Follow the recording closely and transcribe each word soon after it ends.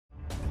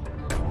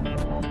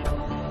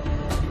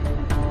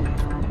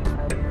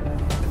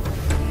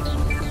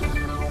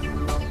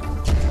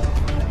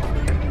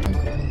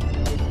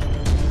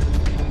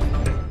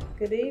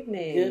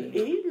evening.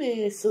 Good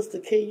evening, Sister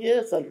Kenya.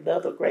 It's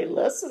another great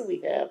lesson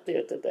we have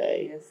there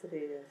today. Yes, it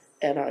is.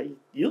 And our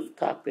youth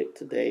topic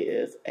today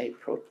is a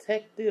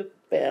protective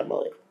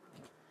family.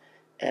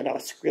 And our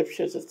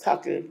scriptures is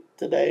talking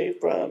today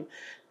from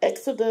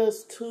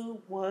Exodus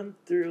 2:1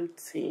 through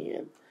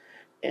 10.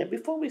 And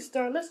before we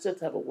start, let's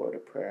just have a word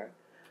of prayer.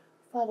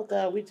 Father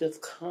God, we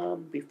just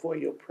come before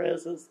your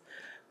presence.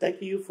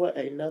 Thank you for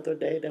another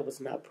day that was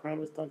not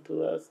promised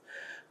unto us.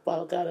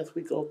 Father God, as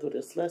we go through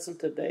this lesson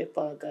today,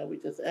 Father God, we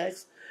just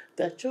ask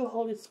that your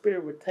Holy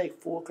Spirit would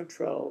take full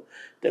control,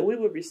 that we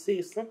would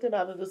receive something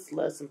out of this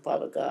lesson,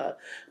 Father God,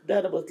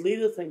 that it would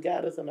lead us and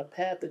guide us in the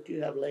path that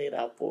you have laid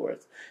out for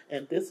us.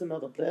 And this and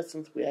other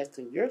blessings we ask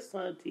in your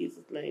Son,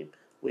 Jesus' name,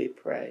 we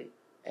pray.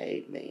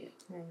 Amen.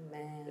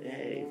 Amen.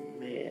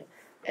 Amen.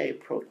 A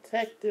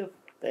protective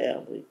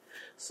family.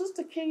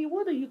 Sister Kenya,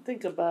 what do you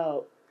think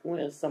about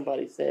when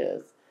somebody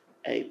says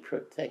a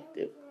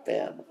protective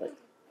family?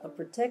 A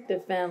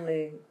protective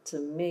family, to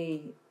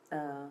me,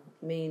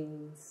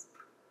 means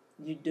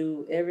you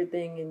do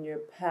everything in your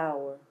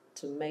power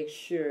to make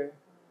sure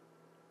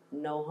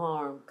no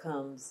harm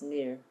comes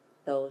near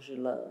those you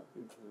love.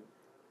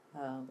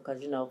 Mm-hmm.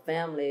 Because,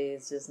 family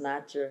is just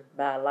not your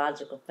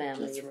biological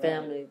family. That's your right.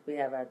 Family, we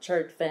have our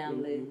church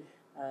family,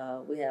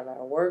 Mm-hmm. we have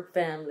our work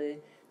family.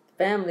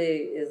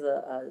 Family is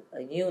a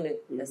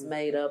unit that's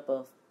made up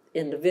of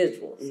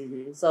individuals.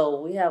 Mm-hmm. So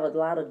we have a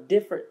lot of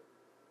different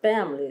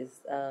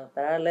families, but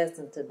our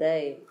lesson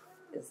today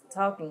is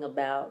talking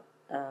about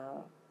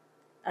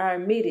our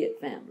immediate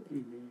family.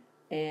 Mm-hmm.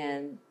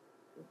 And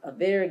a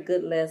very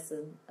good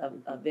lesson,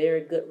 a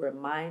very good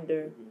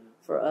reminder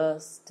for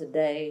us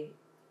today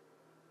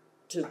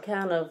to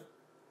kind of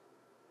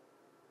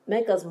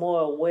make us more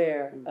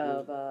aware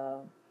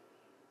of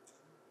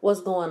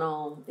what's going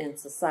on in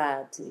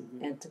society,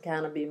 and to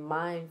kind of be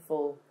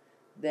mindful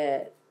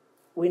that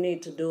we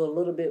need to do a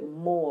little bit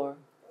more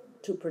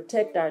to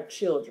protect our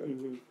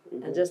children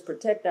and just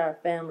protect our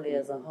family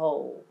as a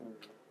whole.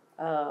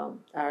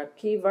 Our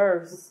key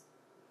verse,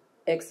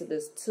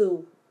 Exodus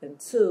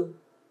 2:2,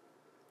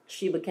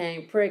 she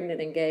became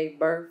pregnant and gave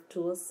birth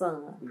to a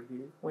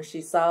son. When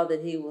she saw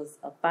that he was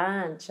a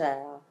fine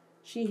child,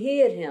 she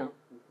hid him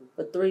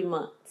for 3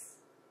 months.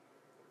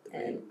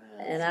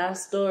 And our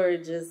story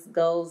just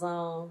goes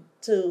on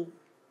to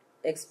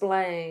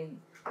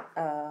explain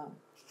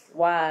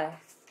why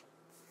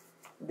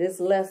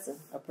this lesson,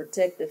 a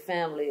protected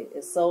family,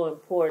 is so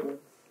important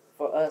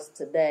for us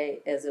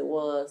today as it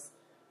was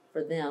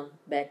for them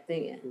back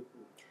then.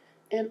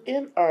 And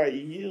in our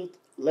youth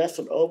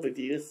lesson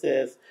overview, it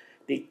says,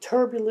 the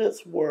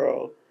turbulent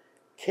world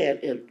can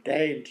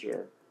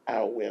endanger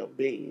our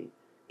well-being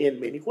in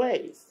many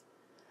ways.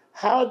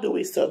 How do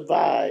we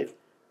survive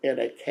in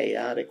a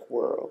chaotic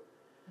world?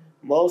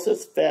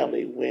 Moses'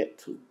 family went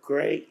to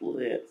great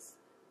lengths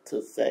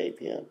to save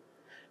him.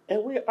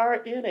 And we are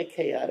in a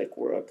chaotic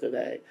world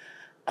today.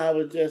 I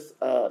was just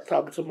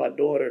talking to my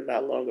daughter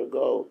not long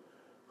ago.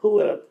 Who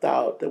would have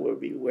thought that we'd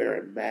be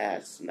wearing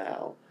masks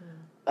now?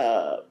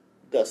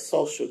 The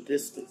social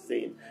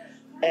distancing.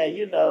 And,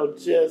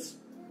 just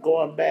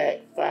going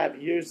back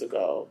 5 years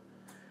ago,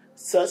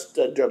 such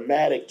a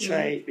dramatic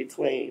change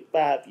between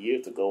 5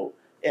 years ago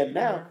and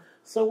now.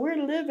 So we're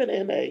living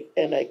in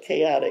a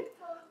chaotic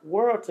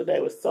world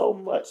today with so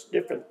much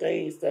different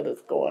things that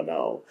is going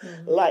on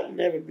like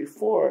never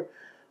before.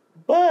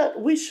 But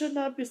we should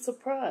not be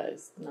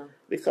surprised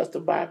because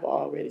the Bible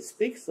already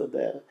speaks of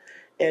that.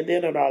 And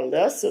then in our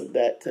lesson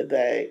that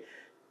today,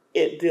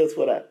 it deals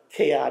with a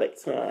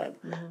chaotic time.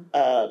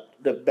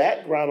 The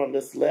background on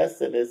this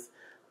lesson is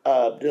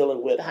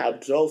dealing with how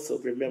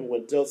Joseph, remember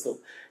when Joseph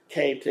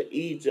came to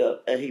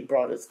Egypt and he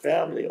brought his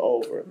family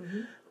over.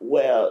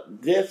 Well,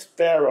 this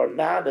Pharaoh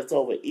now that's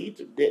over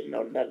Egypt didn't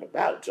know nothing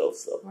about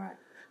Joseph. Right.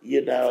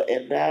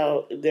 And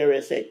now there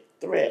is a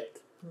threat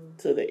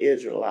to the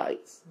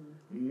Israelites,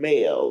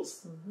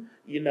 males,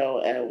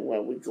 and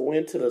when we go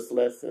into this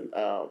lesson,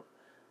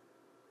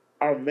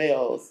 our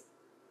males,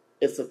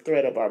 it's a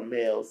threat of our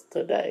males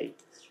today,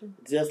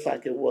 just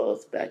like it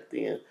was back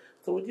then.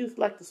 So would you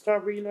like to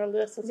start reading our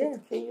lessons?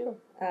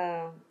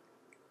 Yeah.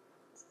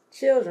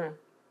 Children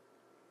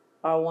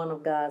are one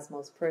of God's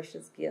most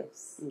precious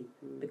gifts.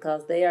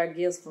 Because they are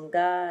gifts from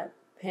God,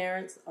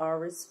 parents are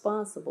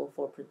responsible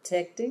for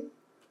protecting,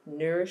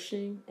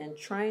 nourishing, and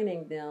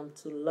training them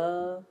to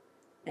love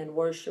and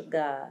worship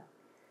God.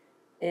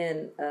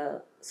 And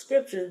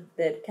scripture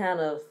that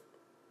kind of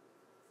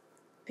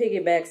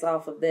piggybacks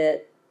off of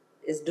that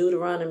is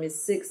Deuteronomy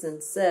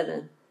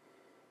 6:7.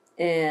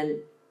 And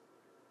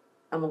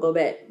I'm going to go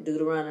back,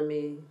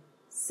 Deuteronomy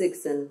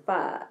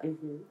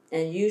 6:5.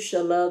 And you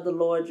shall love the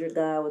Lord your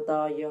God with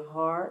all your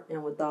heart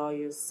and with all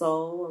your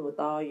soul and with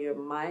all your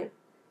might.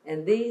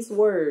 And these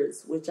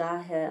words which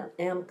I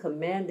am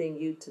commanding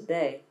you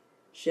today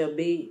shall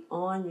be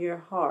on your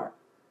heart.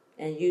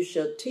 And you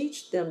shall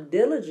teach them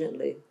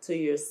diligently to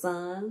your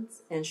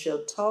sons, and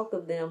shall talk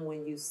of them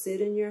when you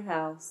sit in your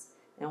house,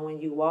 and when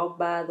you walk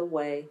by the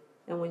way,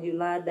 and when you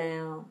lie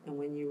down, and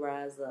when you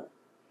rise up.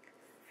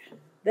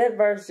 That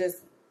verse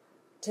just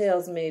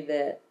tells me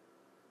that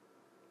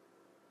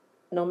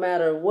no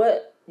matter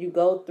what you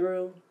go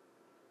through,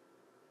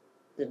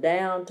 the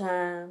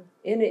downtime,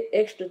 any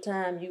extra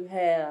time you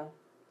have,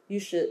 you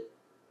should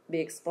be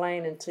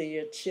explaining to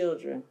your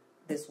children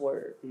this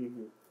word.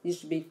 Mm-hmm. You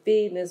should be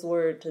feeding this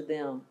word to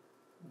them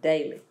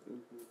daily,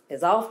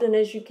 as often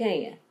as you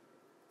can,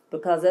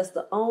 because that's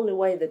the only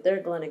way that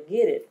they're going to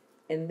get it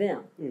in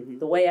them. Mm-hmm.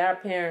 The way our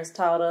parents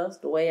taught us,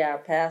 the way our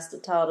pastor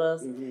taught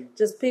us,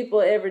 just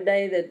people every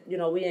day that, you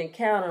know, we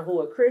encounter who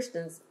are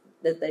Christians,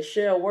 that they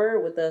share a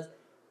word with us,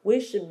 we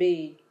should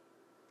be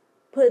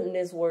putting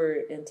this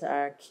word into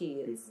our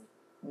kids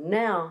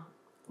now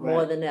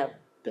more than ever.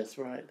 That's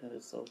right. That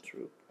is so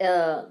true.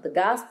 The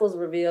Gospels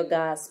reveal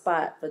God's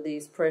spot for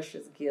these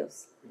precious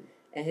gifts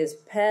and his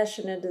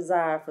passionate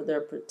desire for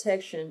their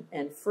protection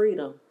and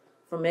freedom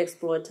from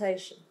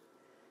exploitation.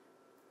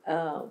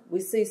 We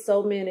see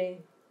so many.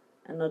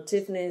 I know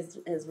Tiffany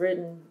has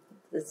written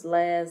this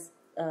last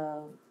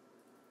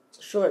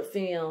short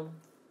film,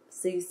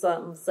 See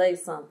Something, Say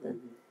Something.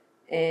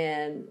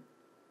 And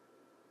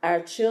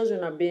our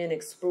children are being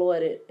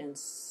exploited in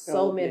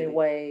so many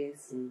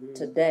ways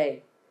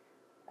today.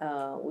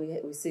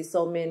 We see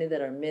so many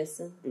that are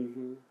missing.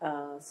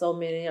 So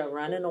many are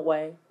running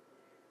away.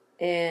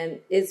 And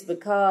it's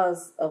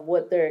because of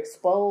what they're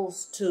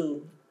exposed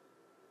to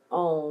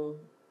on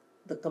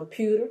the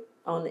computer,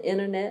 on the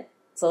internet,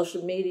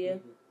 social media.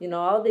 You know,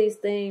 all these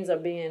things are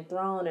being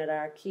thrown at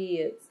our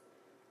kids.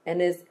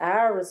 And it's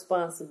our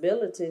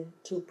responsibility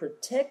to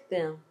protect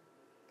them,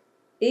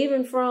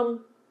 even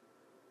from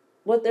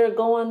what they're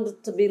going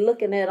to be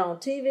looking at on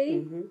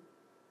TV.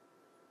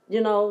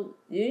 You know,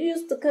 you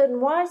used to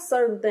couldn't watch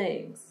certain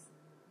things,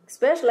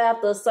 especially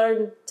after a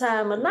certain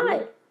time of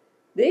night.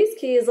 These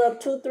kids up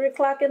 2, 3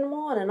 o'clock in the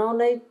morning on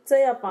their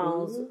cell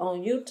phones,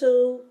 on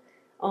YouTube,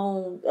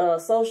 on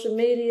social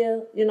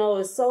media. You know,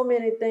 there's so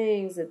many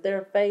things that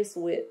they're faced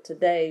with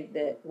today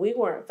that we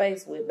weren't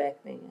faced with back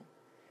then.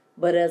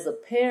 But as a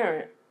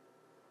parent,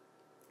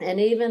 and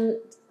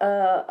even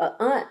an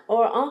aunt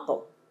or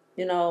uncle,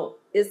 you know,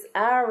 it's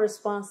our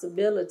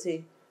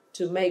responsibility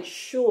to make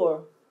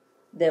sure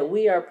that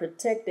we are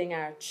protecting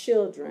our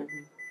children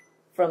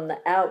from the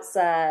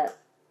outside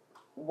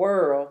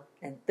world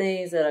and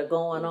things that are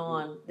going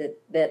on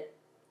that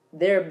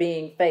they're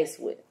being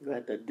faced with.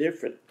 Right, the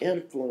different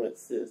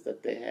influences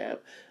that they have.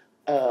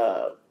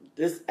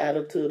 This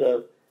attitude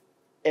of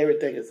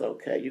everything is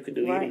okay. You can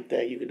do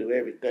anything. You can do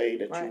everything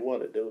that you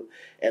want to do,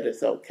 and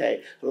it's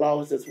okay, as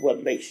long as it's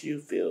what makes you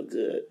feel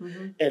good.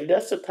 And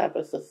that's the type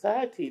of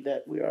society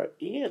that we are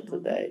in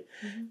today.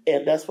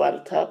 And that's why the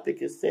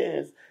topic is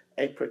says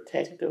a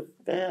protective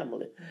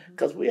family,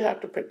 because we have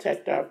to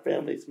protect our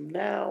families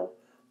now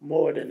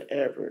more than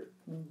ever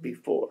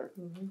before.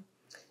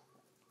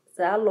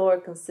 So our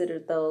Lord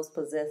considered those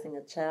possessing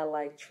a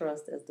childlike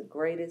trust as the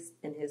greatest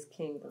in his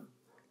kingdom.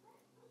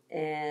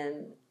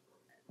 And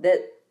that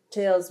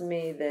tells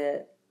me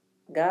that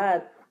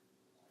God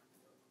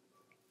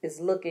is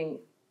looking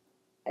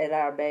at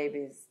our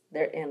babies.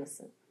 They're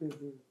innocent.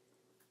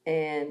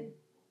 And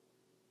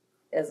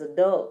as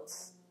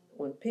adults,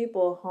 when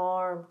people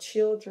harm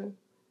children,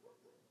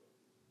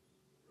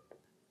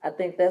 I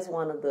think that's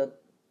one of the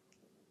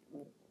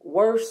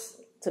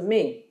worst, to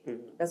me,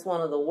 that's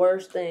one of the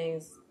worst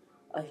things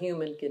a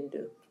human can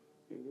do,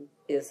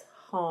 is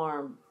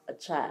harm a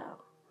child.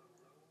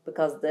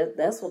 Because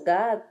that's what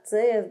God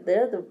says.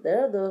 They're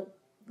the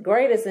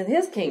greatest in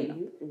his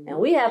kingdom. And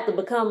we have to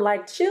become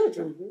like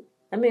children.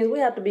 That means we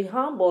have to be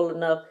humble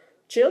enough.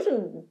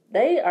 Children,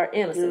 they are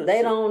innocent.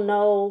 They don't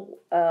know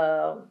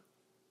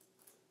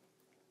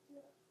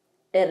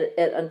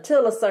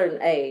until a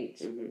certain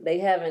age. They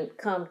haven't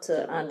come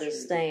to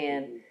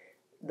understand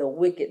the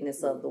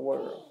wickedness of the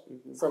world.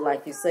 So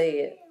like you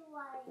said,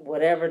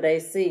 whatever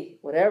they see,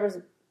 whatever's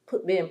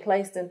being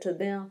placed into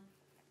them,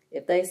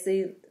 if they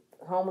see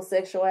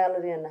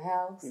homosexuality in the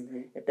house,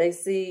 if they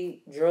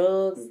see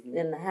drugs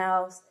in the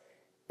house,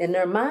 in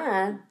their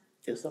mind,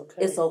 it's okay.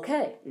 It's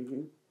okay.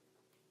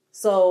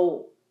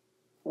 So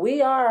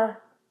we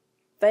are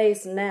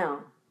faced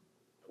now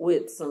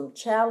with some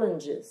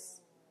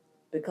challenges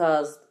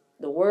because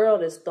the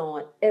world is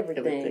throwing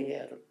everything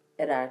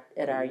at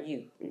our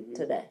youth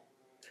today.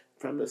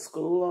 From the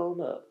school on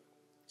up.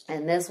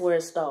 And that's where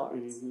it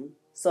starts.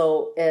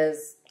 So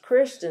as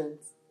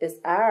Christians, it's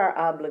our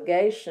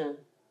obligation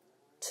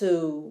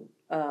to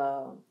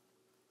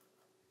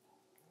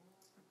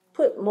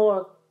put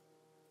more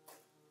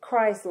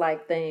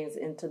Christ-like things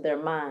into their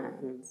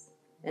minds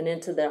and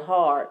into their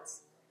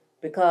hearts,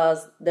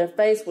 because they're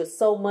faced with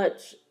so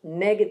much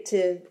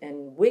negative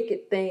and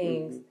wicked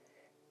things.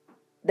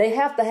 They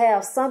have to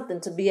have something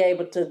to be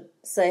able to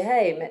say,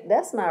 hey, man,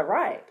 that's not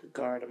right. To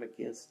guard them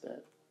against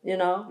that. You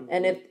know?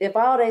 And if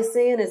all they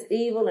seeing is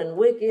evil and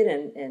wicked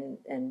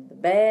and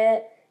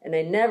bad, and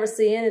they never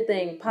see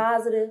anything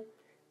positive,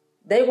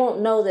 they won't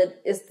know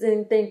that it's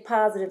anything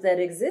positive that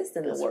exists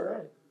in the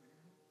world.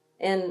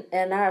 Right.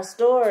 And our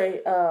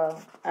story,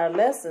 our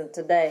lesson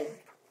today,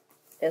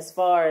 as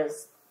far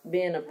as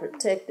being a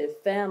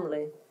protective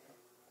family,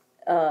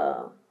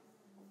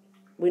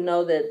 we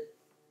know that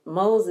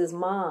Moses'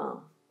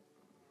 mom,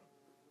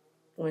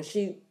 when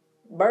she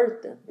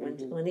birthed him,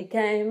 when he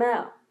came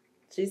out,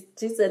 she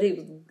said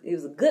he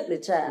was a goodly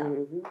child.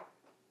 Mm-hmm.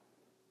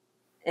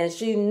 And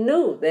she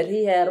knew that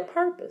he had a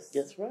purpose.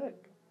 That's right.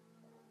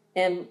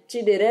 And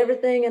she did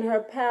everything in her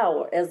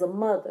power as a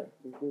mother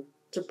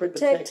to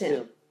protect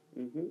him.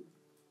 Mm-hmm.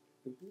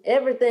 Mm-hmm.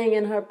 Everything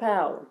in her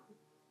power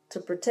to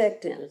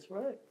protect him. That's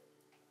right.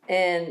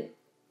 And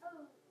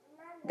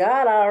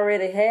God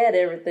already had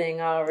everything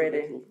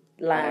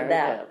lined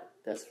out.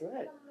 That's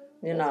right.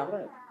 You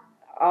know,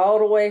 all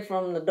the way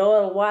from the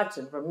daughter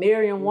watching, from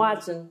Miriam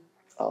watching,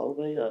 all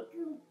the way up,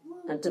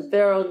 until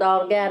Pharaoh's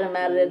daughter got him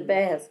out of that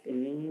basket.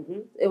 Mm-hmm.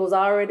 It was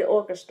already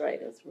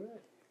orchestrated. That's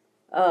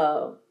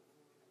right.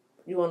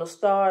 You want to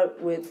start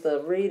with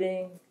the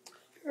reading?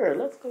 Sure.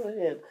 Let's go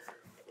ahead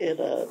and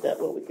that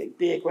way we can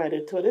dig right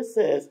into it. It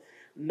says,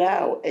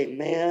 "Now a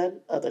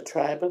man of the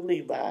tribe of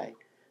Levi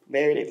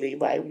married a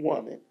Levite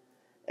woman,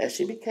 and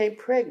she became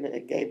pregnant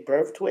and gave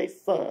birth to a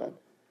son.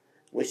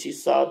 When she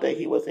saw that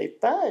he was a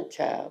fine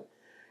child,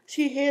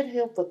 she hid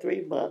him for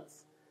 3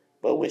 months.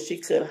 But when she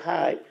could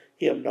hide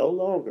him no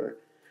longer,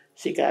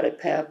 she got a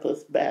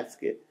pampers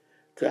basket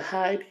for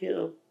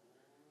him,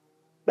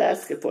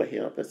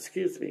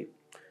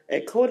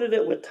 and coated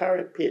it with tar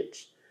and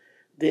pitch.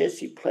 Then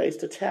she placed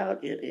the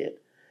child in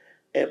it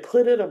and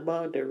put it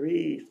among the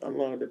reeds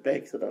along the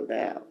banks of the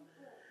Nile.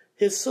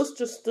 His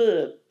sister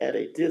stood at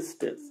a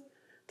distance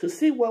to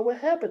see what would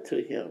happen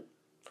to him.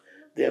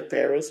 Then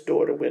Pharaoh's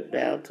daughter went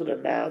down to the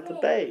Nile to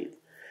bathe,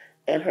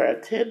 and her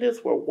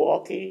attendants were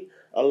walking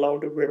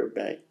along the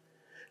riverbank.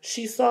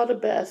 She saw the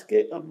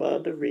basket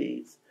among the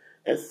reeds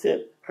and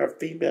sent her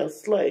female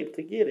slave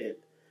to get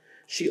it.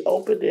 She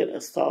opened it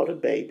and saw the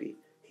baby.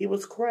 He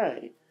was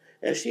crying,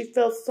 and she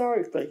felt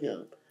sorry for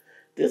him.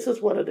 'This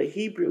is one of the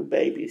Hebrew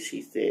babies,'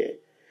 she said.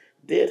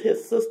 Then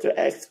his sister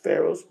asked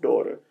Pharaoh's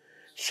daughter,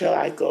 'Shall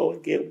I go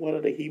and get one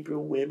of the Hebrew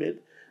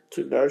women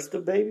to nurse the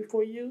baby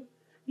for you?'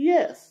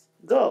 'Yes,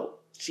 go,'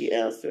 she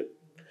answered.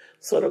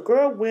 So the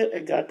girl went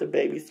and got the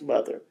baby's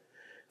mother.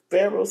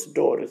 Pharaoh's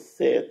daughter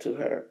said to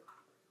her,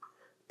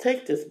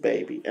 'Take this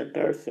baby and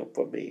nurse him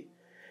for me,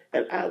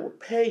 and I will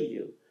pay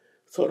you.'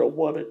 So the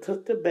woman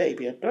took the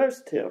baby and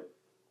nursed him.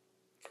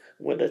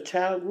 When the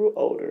child grew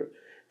older,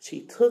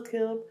 she took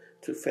him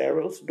to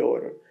Pharaoh's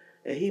daughter,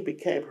 and he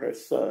became her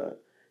son.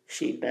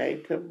 She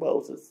named him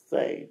Moses,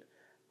 saying,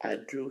 'I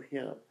drew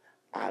him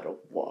out of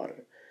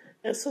water.'"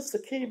 And Sister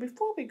King,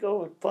 before we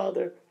go on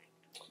further,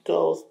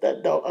 those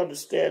that don't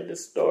understand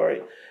this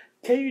story,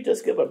 can you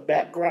just give a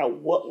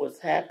background what was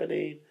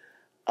happening,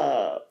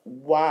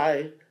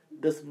 why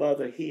this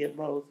mother hid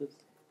Moses?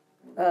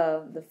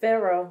 The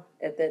Pharaoh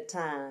at that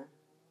time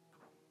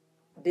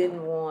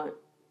didn't want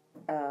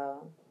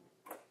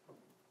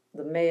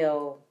the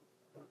male.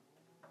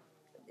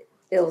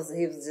 He was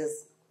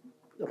just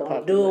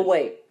going to do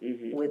away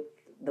with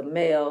the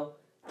male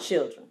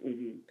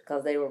children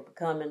because they were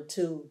becoming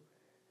too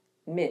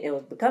many. It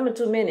was becoming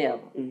too many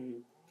of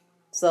them.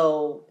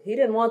 So he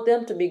didn't want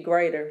them to be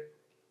greater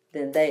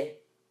than they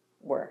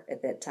were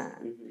at that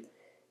time.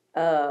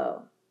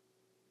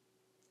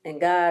 And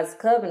God's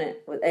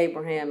covenant with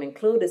Abraham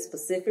included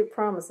specific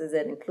promises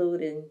that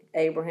included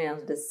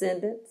Abraham's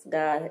descendants.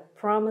 God had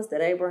promised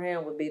that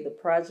Abraham would be the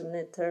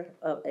progenitor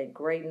of a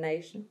great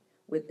nation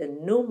with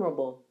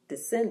innumerable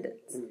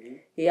descendants.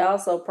 He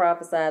also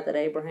prophesied that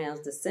Abraham's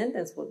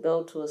descendants would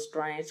go to a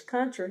strange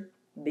country,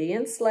 be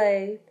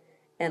enslaved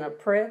and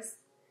oppressed,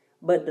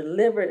 but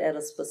delivered at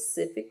a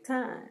specific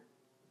time.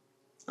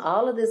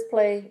 All of this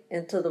played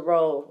into the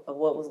role of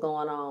what was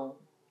going on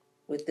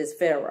with this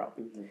Pharaoh.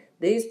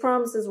 These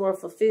promises were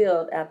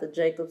fulfilled after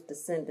Jacob's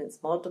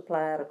descendants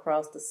multiplied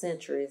across the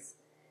centuries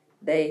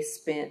they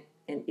spent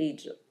in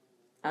Egypt.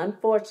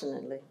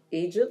 Unfortunately,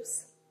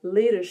 Egypt's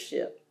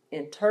leadership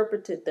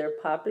interpreted their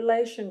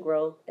population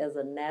growth as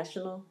a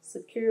national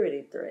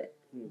security threat.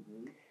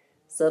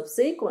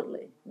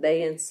 Subsequently,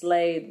 they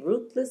enslaved,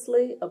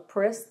 ruthlessly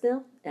oppressed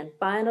them, and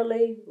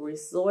finally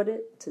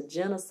resorted to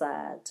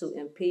genocide to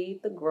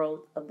impede the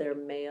growth of their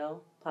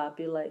male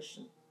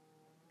population.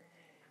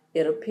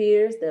 It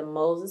appears that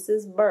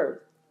Moses'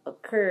 birth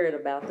occurred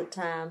about the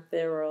time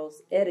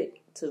Pharaoh's edict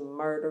to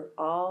murder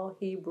all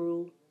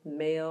Hebrew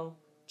male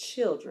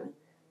children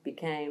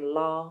became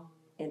law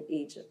in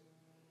Egypt.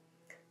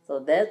 So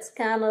that's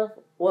kind of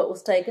what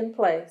was taking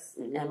place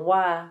and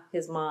why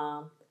his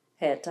mom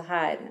had to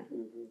hide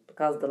him.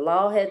 Because the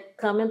law had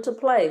come into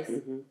place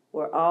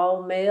where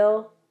all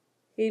male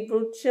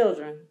Hebrew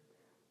children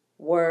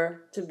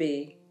were to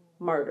be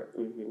murdered.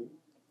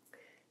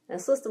 And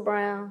Sister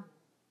Brown,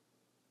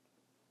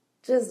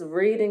 just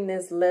reading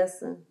this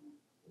lesson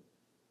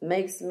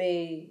makes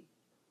me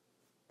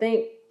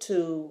think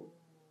to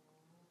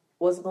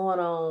what's going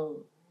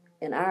on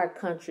in our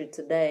country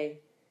today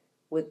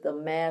with the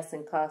mass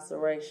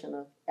incarceration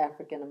of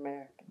African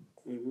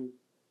Americans.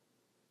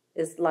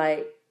 It's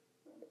like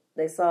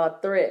they saw a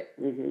threat.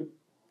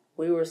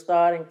 We were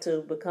starting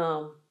to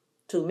become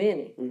too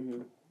many.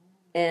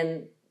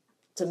 And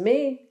to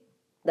me,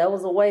 that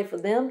was a way for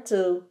them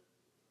to,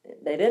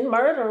 they didn't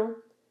murder him,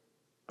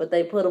 but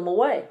they put him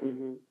away.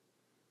 Mm-hmm.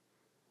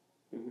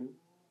 Mm-hmm.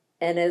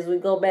 And as we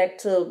go back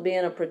to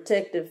being a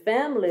protective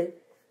family,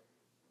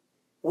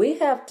 we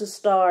have to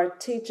start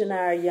teaching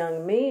our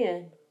young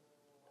men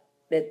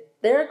that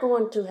they're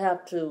going to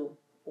have to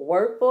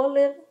work for a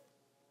living,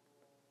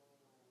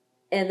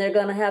 and they're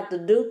going to have to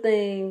do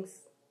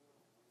things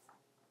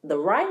the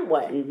right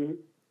way. Mm-hmm.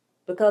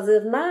 Because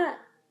if not,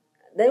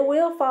 they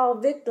will fall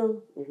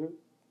victim Mm-hmm.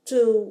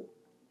 to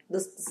the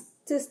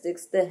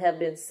statistics that have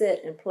been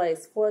set in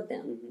place for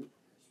them. Mm-hmm.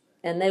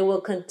 And they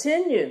will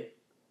continue.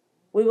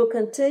 We will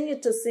continue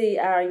to see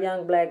our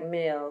young black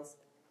males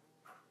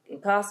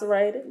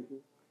incarcerated, Mm-hmm.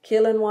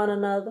 killing one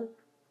another,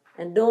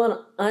 and doing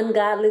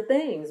ungodly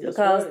things. That's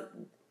because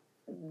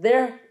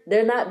right.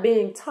 they're not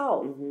being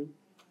taught. Mm-hmm.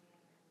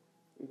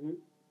 Mm-hmm.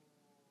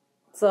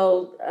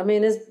 So, I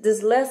mean,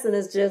 this lesson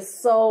is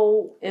just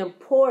so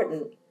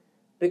important,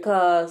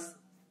 because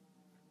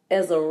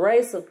as a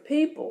race of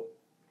people,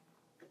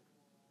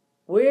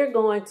 we're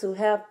going to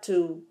have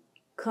to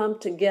come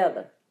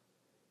together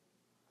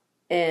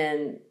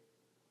and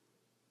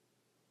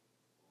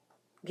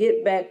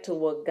get back to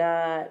what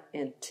God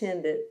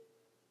intended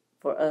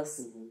for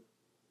us Mm-hmm.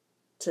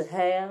 to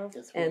have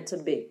That's right. and to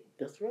be.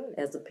 That's right.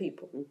 As a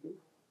people. Mm-hmm.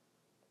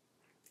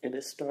 And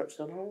it starts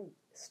at home.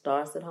 It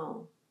starts at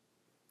home.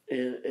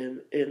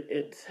 And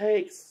it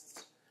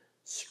takes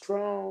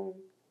strong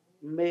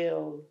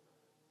male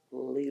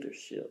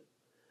leadership.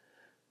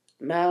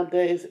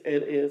 Nowadays,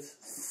 it is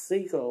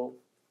single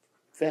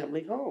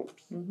family homes.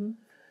 Mm-hmm.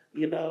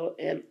 You know,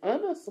 and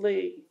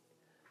honestly,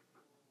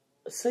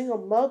 single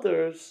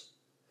mothers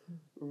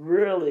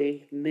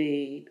really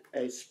need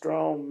a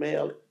strong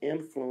male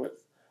influence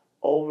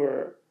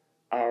over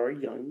our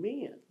young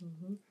men.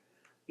 Mm-hmm.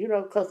 You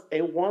know, because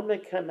a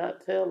woman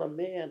cannot tell a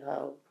man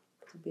how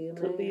To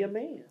be a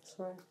man. That's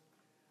right.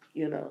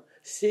 You know,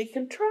 she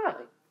can try.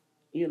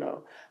 You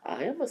know,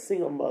 I am a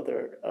single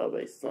mother of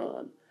a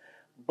son,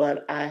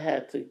 but I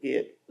had to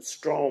get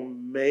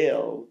strong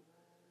male,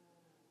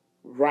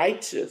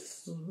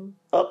 righteous, Mm-hmm.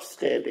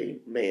 upstanding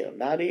male,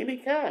 not any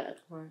kind,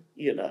 Right.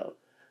 you know,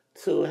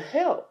 to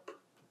help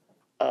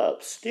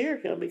steer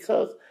him,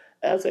 because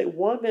as a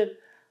woman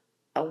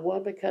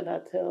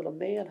cannot tell a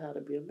man how to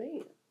be a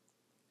man,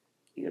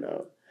 you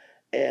know,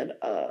 and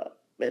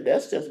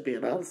that's just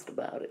being honest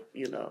about it,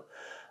 you know.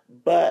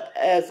 But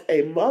as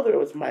a mother, it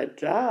was my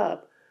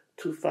job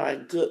to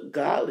find good,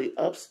 godly,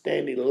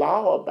 upstanding,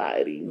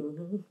 law-abiding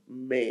Mm-hmm.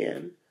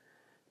 men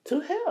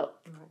to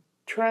help, Right.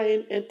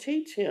 train, and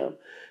teach him.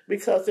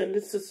 Because in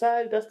this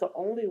society, that's the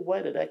only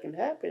way that can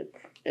happen.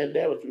 And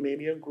there was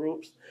many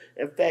groups.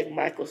 In fact,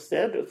 Michael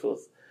Sanders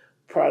was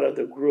part of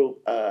the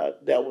group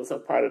that was a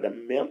part of the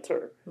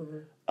mentor Mm-hmm.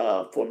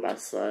 For my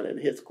son and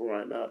his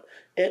growing up.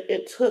 And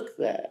it took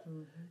that.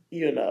 Mm-hmm.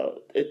 You know,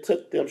 it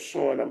took them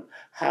showing them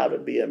how to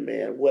be a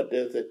man. What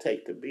does it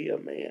take to be a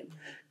man?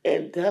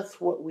 And that's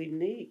what we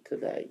need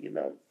today, you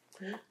know.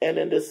 Mm-hmm. And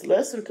in this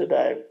lesson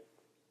today,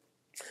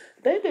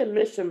 they didn't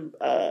mention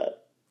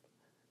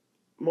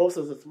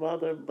Moses'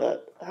 mother,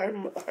 but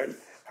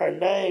her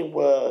name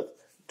was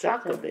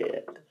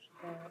Jochebed,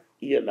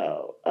 you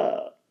know.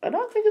 And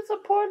I think it's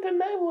important to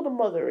name who the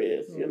mother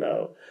is, you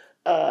know.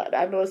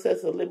 I know it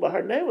says a little, but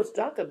her name was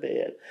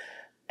Jochebed.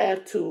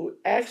 And to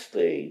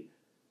actually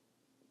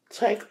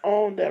take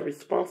on that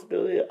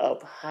responsibility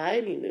of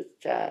hiding this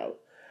child.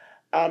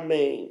 I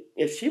mean,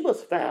 if she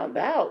was found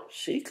out,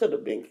 she could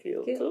have been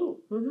killed too.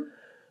 Mm-hmm.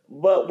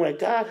 But when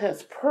God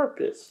has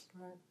purpose,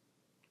 Right.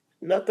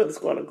 nothing's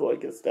going to go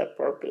against that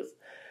purpose.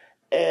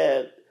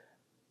 And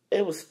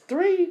it was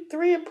three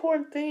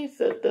important things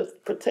that the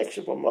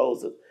protection for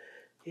Moses.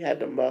 He had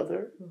the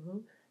mother, Mm-hmm.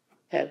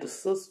 had the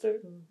sister,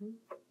 Mm-hmm.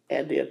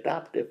 and the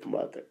adoptive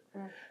mother.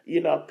 Right. You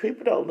know,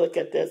 people don't look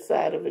at that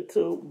side of it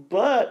too,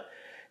 but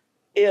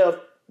if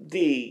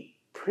the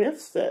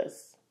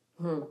princess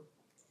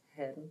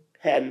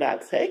had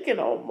not taken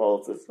on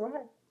Moses,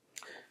 Right.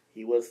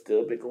 he would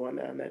still be going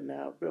down that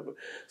Nile River.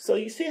 So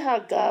you see how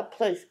God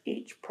placed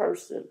each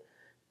person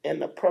in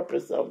the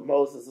purpose of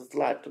Moses'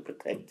 life to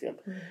protect him.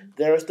 Mm-hmm.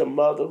 There is the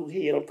mother who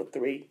hid him for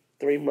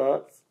three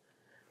months,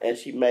 and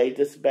she made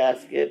this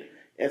basket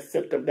and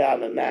sent them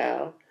down the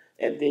Nile.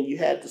 And then you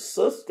had the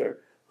sister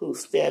who's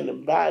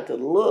standing by to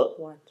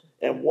look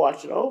and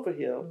watching over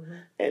him. Mm-hmm.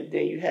 And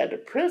then you had the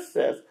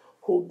princess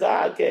who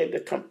God gave the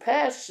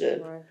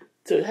compassion Right.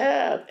 to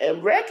have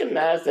and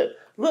recognize that,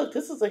 look,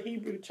 this is a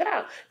Hebrew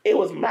child. It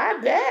was my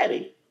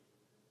daddy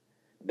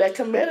that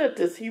committed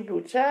this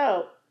Hebrew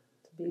child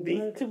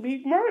to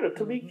be murdered,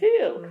 to be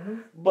killed. Mm-hmm.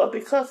 But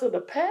because of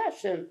the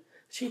passion,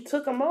 she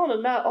took him on.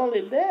 And not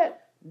only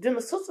that, then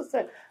the sister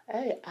said,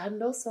 hey, I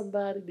know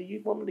somebody. Do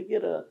you want me to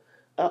get a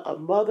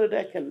mother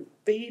that can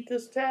feed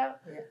this child?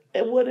 Yeah.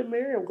 And what did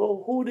Miriam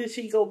go? Who did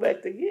she go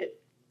back to get?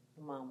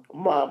 Mama.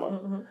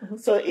 Mm-hmm.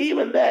 So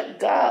even that,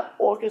 God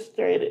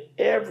orchestrated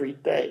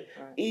everything,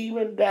 Right.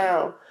 even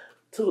down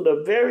to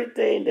the very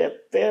thing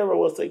that Pharaoh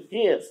was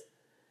against.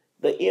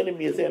 The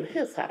enemy is in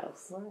his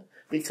house. Right.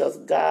 because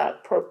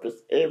God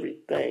purposed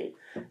everything.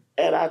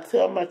 And I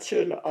tell my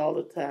children all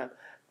the time,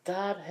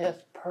 God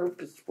has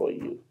purpose for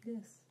you.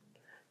 Yes.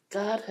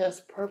 God has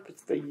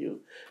purpose for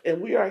you.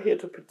 And we are here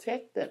to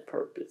protect that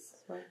purpose.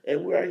 Right.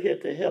 And we are here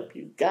to help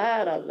you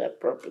guide out of that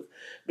purpose.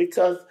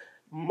 Because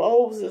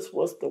Moses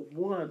was the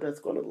one that's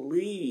going to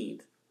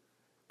lead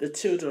the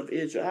children of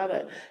Israel out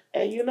of that.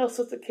 And you know,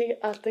 Sister King,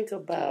 I think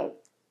about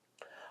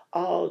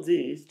all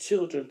these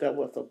children that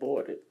was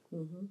aborted.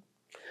 Mm-hmm.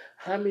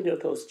 How many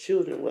of those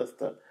children was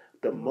the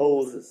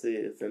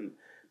Moseses and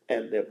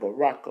the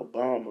Barack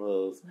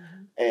Obamas,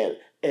 Mm-hmm. and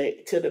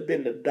it could have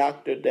been the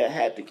doctor that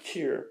had the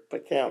cure for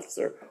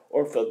cancer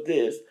or for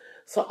this.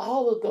 So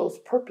all of those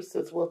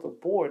purposes was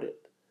aborted.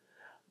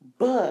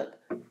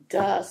 But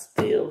God's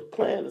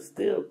plan is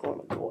still going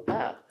to go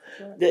out.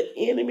 Right. The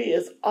enemy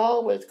is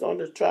always going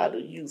to try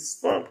to use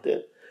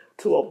something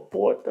to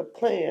abort the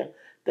plan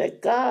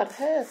that God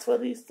has for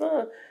these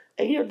sons.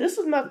 And you know, this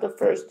is not the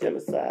first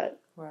genocide.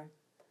 Right.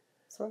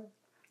 That's right.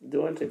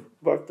 During the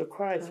birth of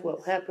Christ. Right.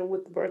 What happened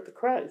with the birth of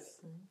Christ?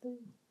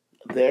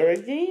 Mm-hmm. There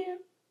again.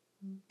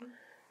 Mm-hmm.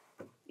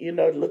 You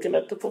know, looking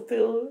at the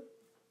fulfillment,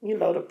 you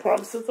know, the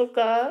promises of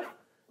God,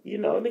 you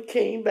know, the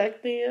king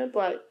back then,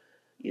 like,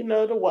 you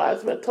know, the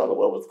wise men told him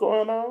what was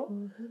going on.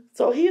 Mm-hmm.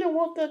 So he didn't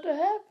want that to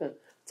happen.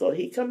 So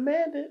he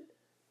commanded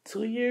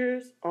 2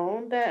 years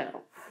on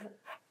down,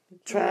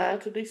 trying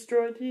to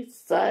destroy the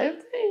same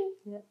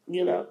thing,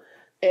 you know.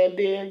 And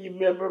then you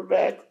remember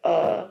back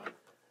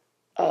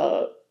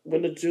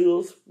when the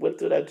Jews went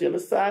through that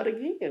genocide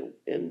again,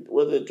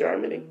 was it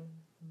Germany?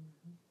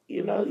 Mm-hmm.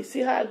 You know, you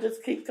see how it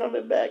just keeps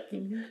coming back?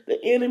 Mm-hmm. The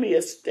enemy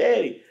is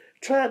steady,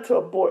 trying to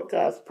abort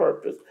God's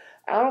purpose.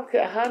 I don't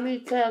care how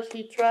many times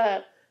he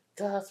tried,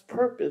 God's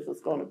purpose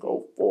is going to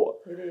go forth.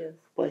 It is.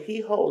 But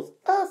he holds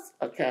us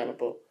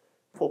accountable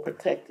for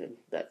protecting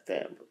that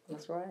family.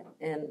 That's right.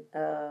 And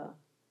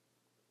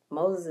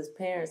Moses'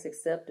 parents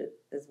accepted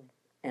this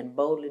and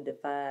boldly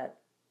defied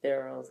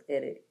Pharaoh's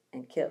edict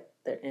and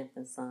kept their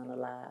infant son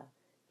alive.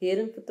 Hid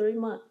him for 3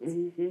 months.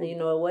 Mm-hmm. And you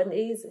know, it wasn't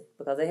easy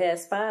because they had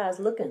spies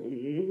looking.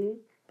 Mm-hmm.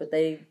 But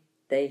they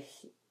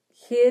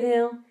hid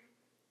him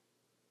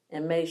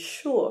and made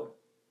sure.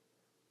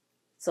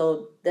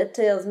 So that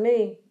tells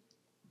me,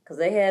 because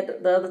they had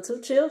the other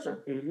 2 children.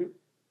 Mm-hmm.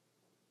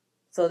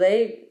 So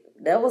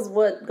that was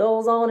what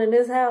goes on in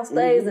this house,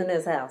 stays in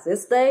this house. It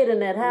stayed in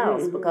that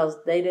house because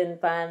they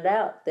didn't find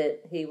out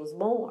that he was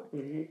born.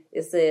 Mm-hmm.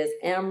 It says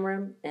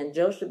Amram and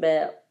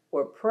Jochebed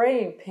were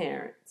praying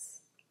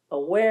parents,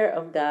 aware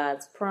of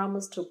God's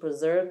promise to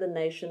preserve the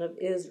nation of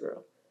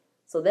Israel.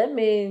 So that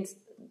means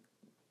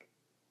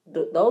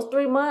those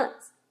 3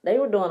 months, they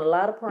were doing a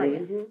lot of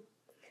praying. Mm-hmm.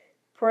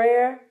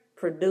 Prayer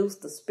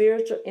produced the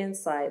spiritual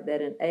insight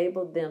that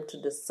enabled them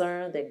to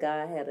discern that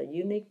God had a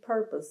unique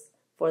purpose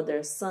for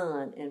their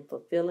son in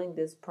fulfilling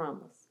this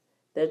promise.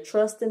 Their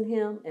trust in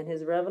him and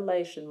his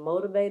revelation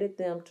motivated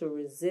them to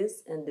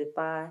resist and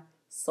defy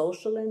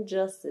social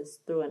injustice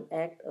through an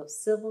act of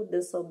civil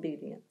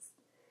disobedience.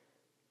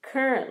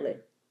 Currently,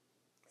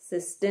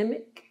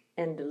 systemic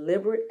and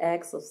deliberate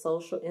acts of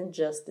social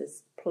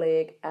injustice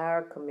plague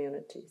our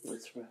communities.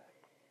 That's right.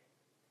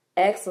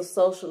 Acts of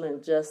social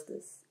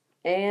injustice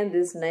and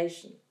this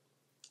nation.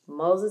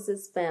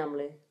 Moses'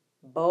 family,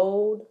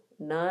 bold,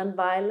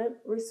 nonviolent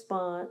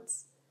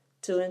response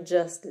to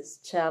injustice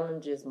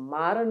challenges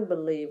modern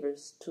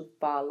believers to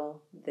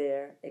follow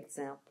their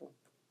example.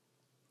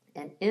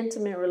 An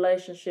intimate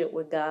relationship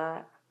with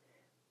God,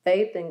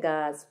 faith in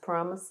God's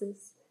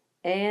promises,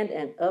 and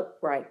an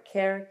upright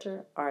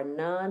character are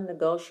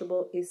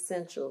non-negotiable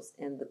essentials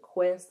in the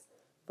quest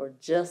for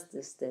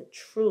justice that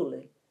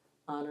truly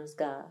honors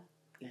God.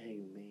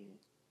 Amen.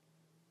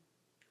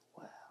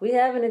 Wow. We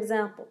have an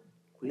example.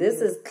 This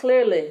is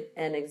clearly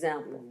an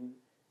example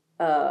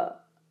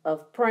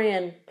of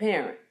praying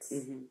parents.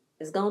 Mm-hmm.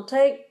 It's going to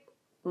take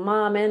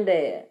mom and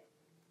dad,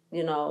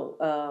 you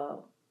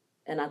know,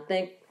 and I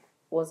think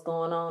what's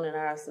going on in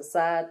our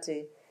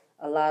society,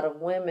 a lot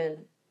of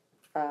women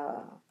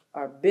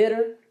are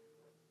bitter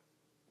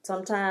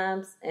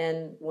sometimes,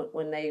 and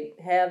when they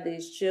have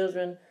these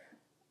children,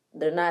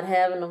 they're not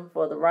having them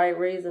for the right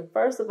reason.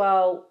 First of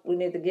all, we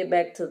need to get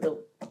back to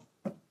the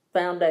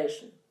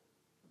foundation.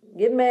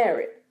 Get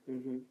married,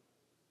 you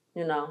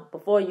know,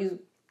 before you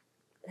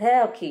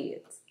have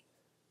kids.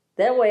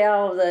 That way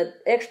all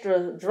that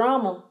extra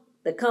drama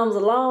that comes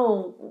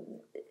along,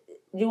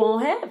 you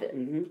won't have it.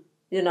 Mm-hmm.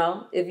 You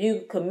know, if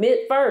you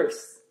commit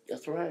first.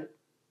 That's right.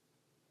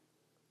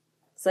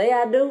 Say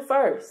I do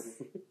first.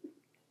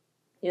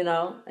 You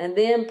know, and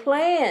then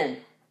plan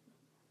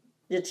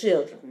your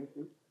children.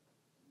 Mm-hmm.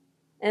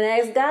 And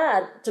ask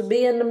God to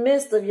be in the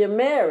midst of your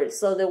marriage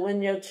so that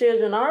when your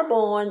children are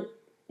born,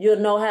 you'll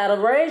know how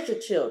to raise your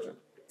children.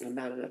 And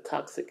not in a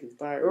toxic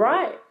environment.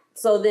 Right.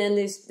 So then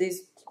these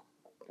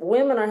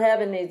women are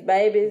having these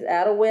babies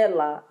out of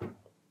wedlock.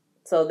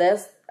 So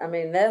that's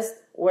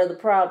where the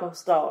problem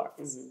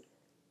starts. Mm-hmm.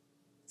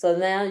 So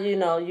now, you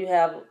know, you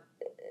have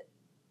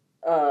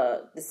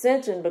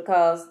dissension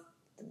because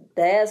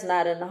dad's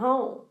not in the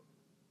home.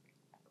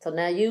 So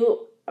now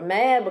you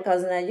mad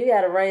because now you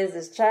got to raise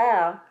this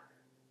child,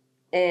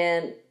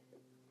 and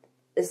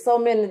there's so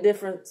many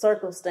different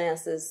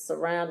circumstances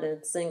surrounding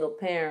single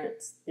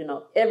parents. You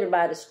know,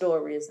 everybody's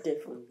story is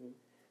different.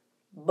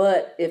 Mm-hmm.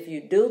 But if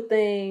you do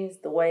things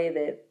the way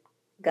that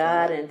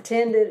God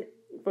intended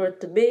for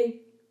it to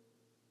be,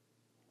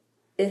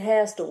 it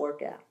has to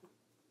work out.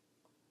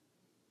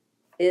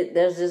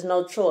 There's just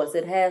no choice.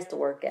 It has to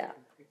work out.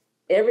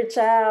 Every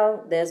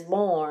child that's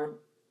born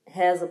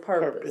has a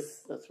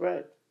purpose. That's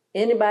right.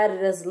 Anybody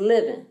that's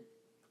living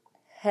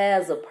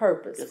has a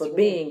purpose for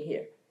being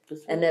here.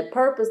 And that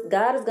purpose,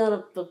 God is going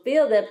to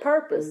fulfill that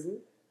purpose. Mm-hmm.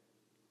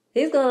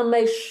 He's going to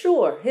make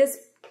sure his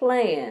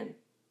plan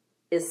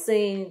is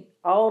seen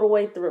all the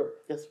way through.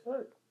 That's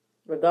right.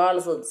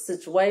 Regardless of the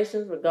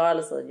situations,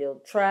 regardless of your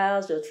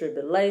trials, your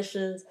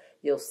tribulations,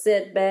 your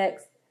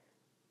setbacks,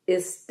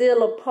 it's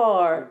still a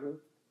part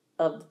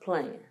of the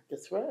plan.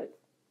 That's right.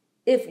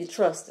 If you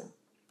trust him.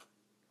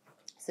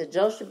 So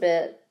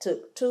Jochebed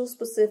took 2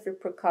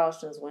 specific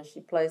precautions when she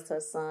placed her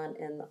son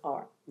in the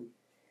ark.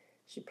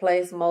 She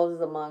placed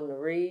Moses among the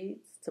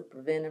reeds to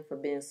prevent him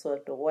from being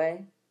swept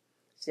away.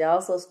 She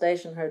also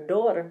stationed her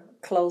daughter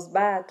close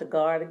by to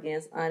guard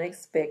against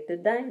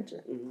unexpected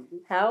danger. Mm-hmm.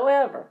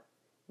 However,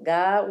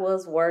 God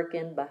was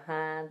working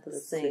behind the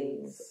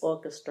scenes,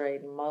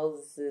 orchestrating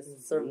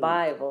Moses'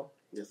 survival,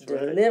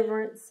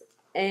 deliverance,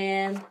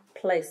 and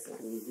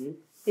placement. Mm-hmm.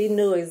 He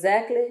knew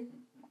exactly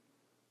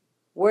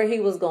where he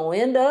was going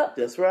to end up.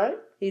 That's right.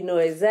 He knew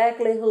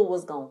exactly who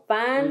was going to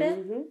find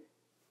him.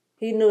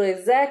 He knew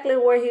exactly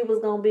where he was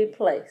going to be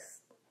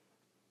placed.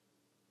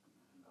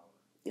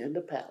 In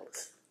the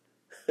palace.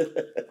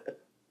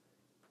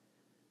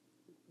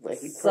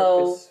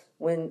 So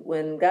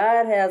when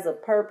God has a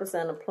purpose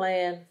and a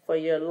plan for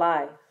your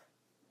life,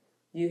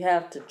 you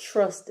have to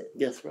trust it.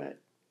 That's right.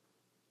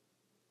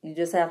 You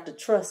just have to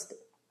trust it.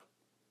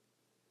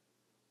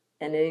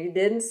 And he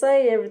didn't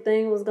say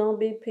everything was going to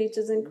be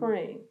peaches and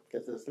cream.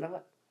 Because it's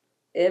not.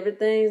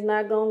 Everything's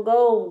not going to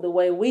go the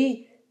way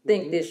we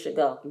think this should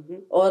go.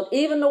 Or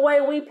even the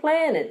way we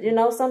plan it. You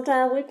know,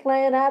 sometimes we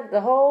plan out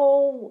the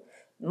whole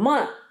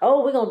month.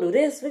 Oh, we're going to do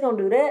this, we're going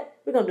to do that,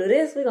 we're going to do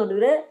this, we're going to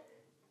do that.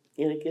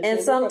 And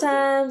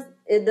sometimes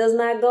it does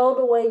not go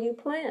the way you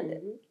planned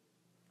it.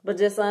 But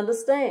just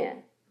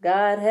understand,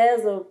 God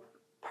has a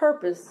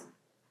purpose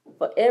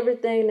for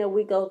everything that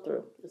we go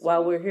through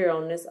while we're here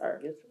on this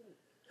earth.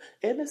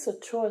 And it's a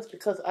choice,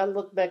 because I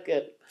look back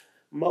at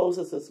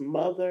Moses'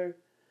 mother.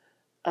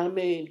 I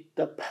mean,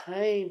 the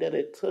pain that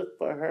it took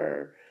for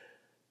her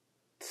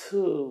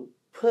to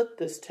put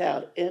this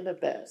child in a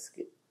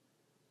basket.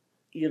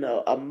 You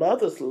know, a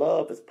mother's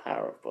love is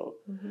powerful.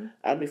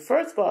 I mean,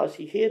 first of all,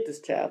 she hid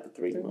this child for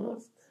 3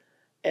 months.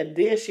 And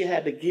then she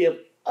had to give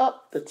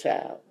up the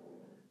child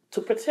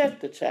to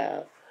protect the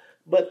child.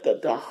 But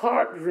the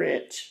heart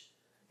wrench,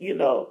 you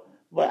know,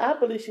 but I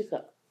believe she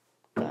said,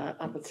 God,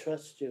 I'm going to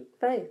trust you.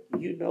 Faith.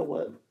 You know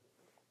what?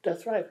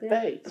 That's right,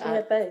 faith.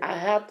 Faith. I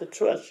have to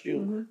trust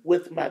you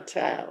with my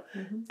child.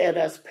 And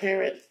as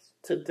parents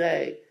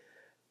today,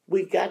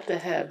 we got to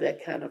have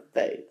that kind of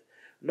faith.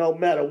 No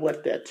matter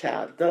what that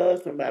child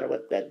does, no matter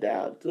what that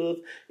child does,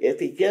 if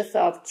he gets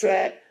off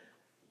track,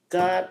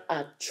 God,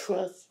 I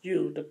trust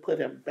you to put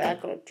him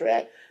back on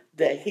track,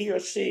 that he or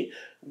she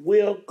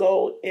will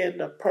go in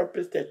the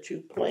purpose that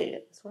you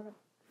planned. That's right.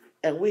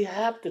 And we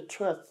have to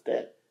trust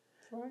that.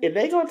 Right. And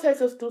they're going to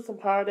take us through some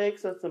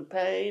heartaches and some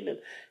pain,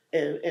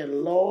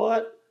 and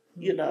Lord,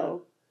 you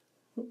know,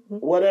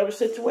 whatever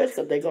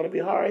situation, they're going to be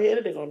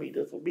hard-headed, they're going to be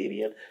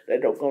disobedient,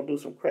 they're going to do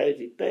some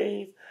crazy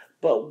things,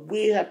 but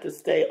we have to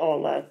stay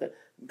online and say,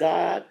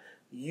 God,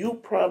 you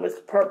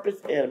promised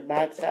purpose in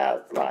my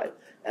child's life,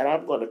 and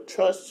I'm going to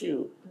trust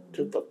you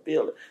to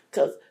fulfill it.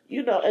 Because,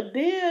 you know, and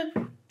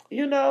then,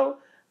 you know,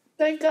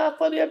 thank God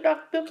for the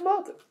adoptive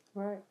mother.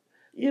 Right.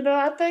 You know,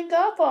 I thank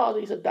God for all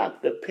these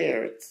adoptive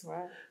parents.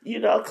 Right. You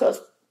know,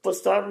 because for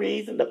some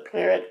reason the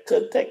parent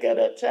couldn't take care of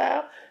that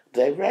child.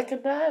 They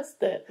recognized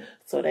that.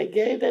 So they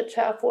gave that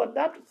child for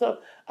adoption. So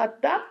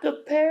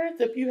adoptive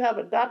parents, if you have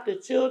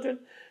adopted children,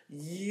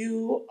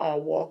 you are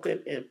walking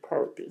in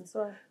purpose. That's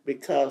right.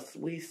 Because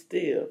we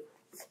still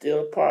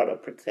part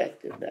of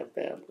protecting that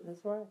family.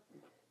 That's right.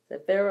 So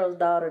Pharaoh's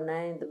daughter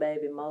named the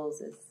baby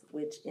Moses,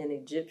 which in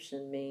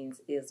Egyptian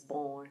means is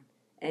born,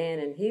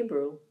 and in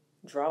Hebrew,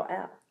 draw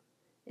out.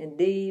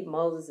 Indeed,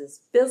 Moses'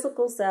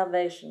 physical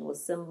salvation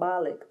was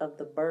symbolic of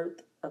the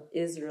birth of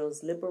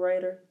Israel's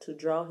liberator to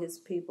draw his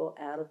people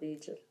out of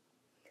Egypt.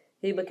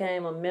 He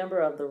became a member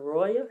of the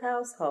royal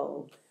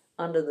household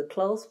under the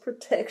close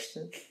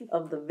protection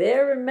of the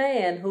very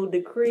man who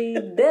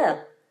decreed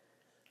death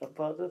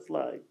upon his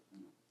life.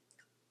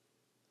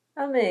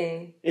 I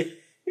mean,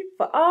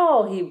 for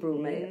all Hebrew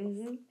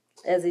males.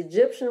 As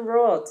Egyptian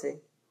royalty,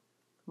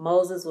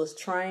 Moses was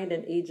trained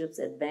in Egypt's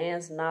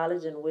advanced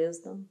knowledge and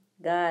wisdom.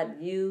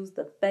 God used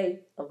the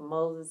faith of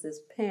Moses'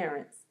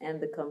 parents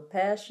and the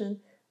compassion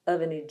of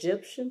an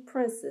Egyptian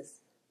princess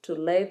to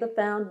lay the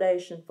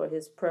foundation for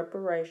his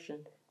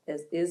preparation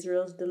as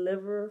Israel's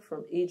deliverer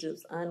from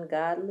Egypt's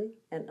ungodly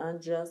and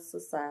unjust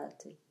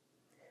society.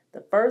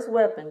 The first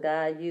weapon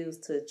God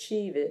used to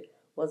achieve it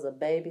was a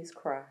baby's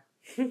cry.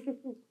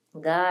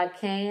 God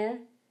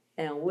can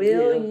and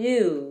will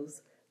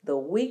use the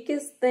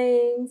weakest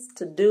things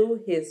to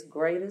do his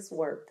greatest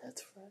work.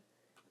 That's right.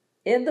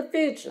 In the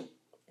future,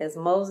 as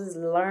Moses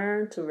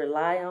learned to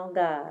rely on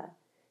God,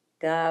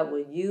 God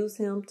will use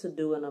him to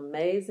do an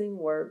amazing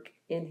work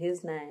in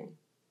his name.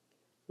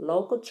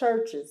 Local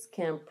churches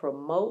can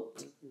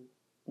promote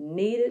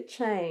needed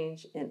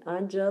change in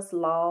unjust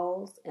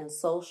laws and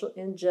social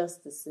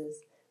injustices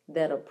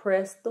that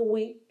oppress the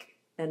weak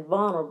and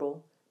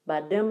vulnerable by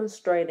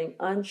demonstrating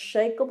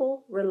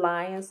unshakable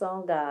reliance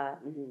on God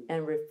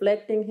and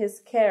reflecting his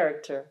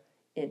character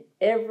in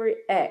every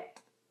act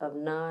of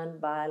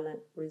nonviolent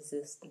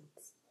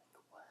resistance.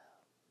 Wow.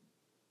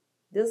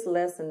 This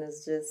lesson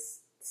is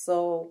just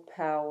so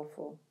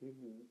powerful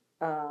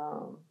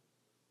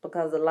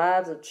because the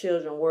lives of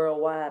children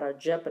worldwide are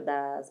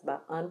jeopardized by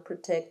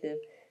unprotected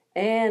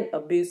and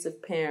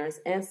abusive parents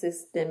and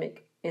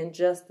systemic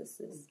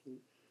injustices.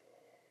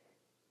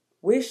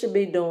 We should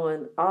be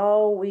doing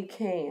all we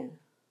can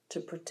to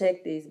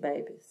protect these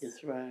babies.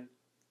 That's right.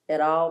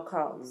 At all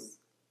costs.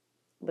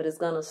 But it's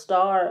going to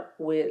start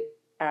with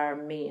our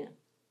men.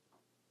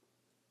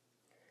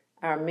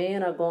 Our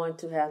men are going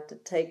to have to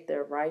take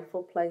their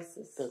rightful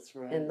places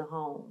in the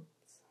homes.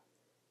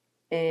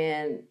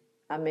 And,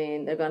 I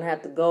mean, they're going to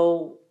have to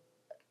go.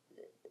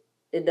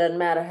 It doesn't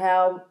matter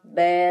how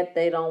bad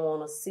they don't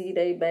want to see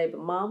their baby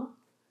mama.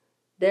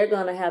 They're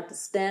going to have to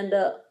stand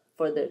up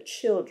for their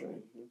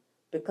children.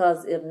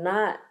 Because if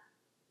not,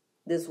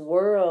 this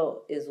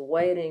world is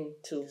waiting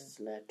to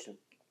snatch them.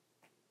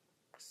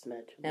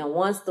 And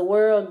once the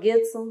world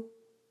gets them,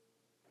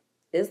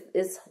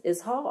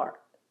 it's hard.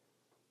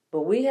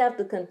 But we have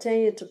to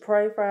continue to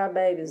pray for our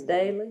babies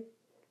daily.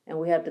 And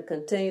we have to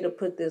continue to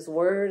put this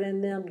word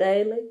in them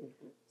daily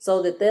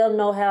so that they'll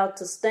know how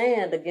to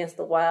stand against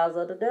the wiles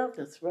of the devil.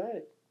 That's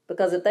right.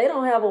 Because if they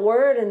don't have a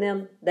word in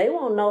them, they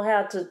won't know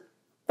how to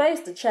face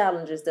the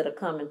challenges that are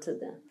coming to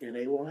them. And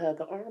they won't have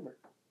the armor.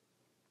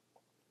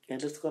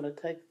 And it's going to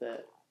take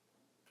that.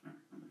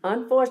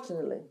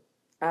 Unfortunately,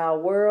 our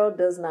world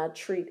does not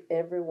treat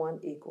everyone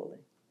equally.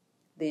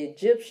 The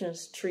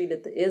Egyptians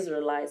treated the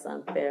Israelites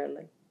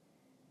unfairly,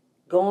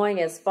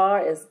 going as far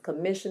as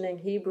commissioning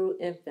Hebrew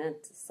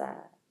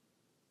infanticide,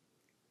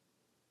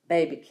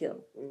 baby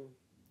killing.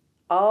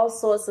 All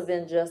sorts of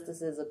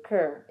injustices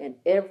occur in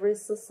every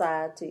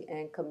society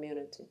and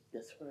community.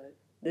 That's right.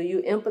 Do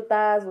you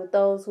empathize with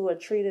those who are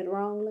treated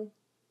wrongly?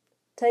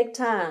 Take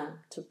time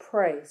to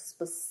pray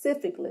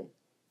specifically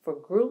for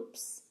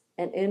groups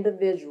and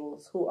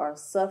individuals who are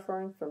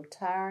suffering from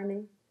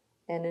tyranny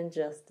and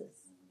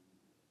injustice.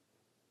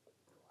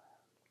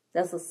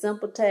 That's a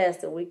simple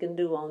task that we can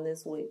do on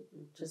this week.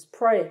 Just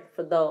pray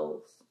for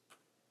those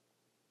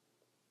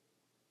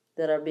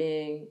that are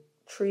being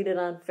treated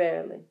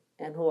unfairly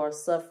and who are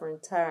suffering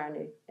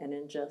tyranny and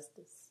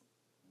injustice.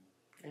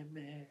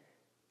 Amen.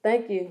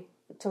 Thank you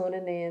for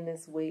tuning in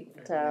this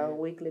week to our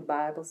weekly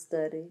Bible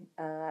study.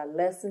 Our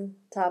lesson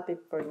topic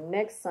for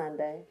next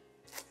Sunday,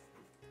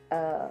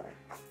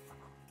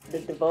 the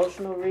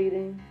devotional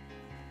reading,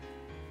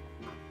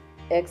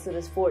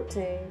 Exodus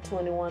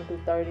 14:21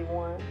 through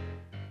 31.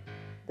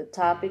 The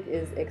topic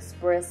is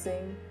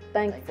expressing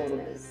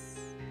thankfulness.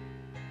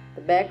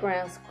 The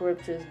background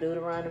scriptures,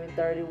 Deuteronomy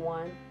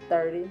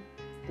 31:30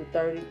 through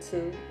 32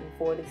 and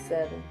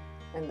 47.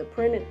 And the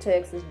printed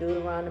text is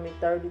Deuteronomy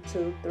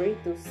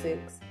 32:3 through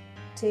 6,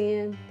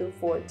 10 through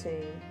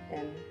 14,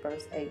 and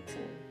verse 18.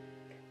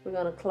 We're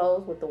going to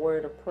close with the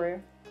word of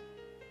prayer.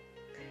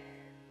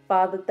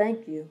 Father,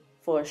 thank you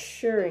for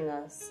assuring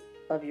us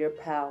of your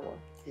power,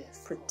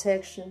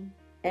 protection,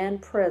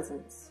 and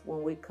presence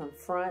when we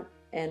confront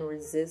and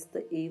resist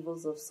the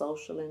evils of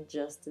social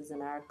injustice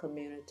in our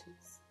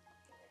communities.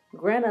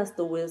 Grant us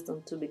the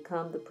wisdom to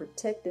become the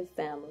protective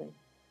family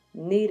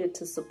needed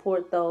to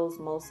support those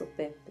most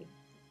affected.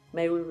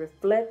 May we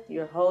reflect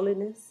your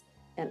holiness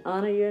and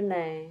honor your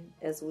name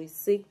as we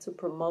seek to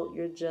promote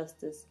your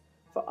justice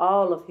for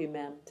all of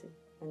humanity.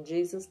 In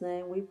Jesus'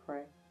 name we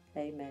pray.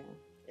 Amen.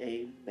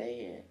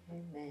 Amen.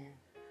 Amen.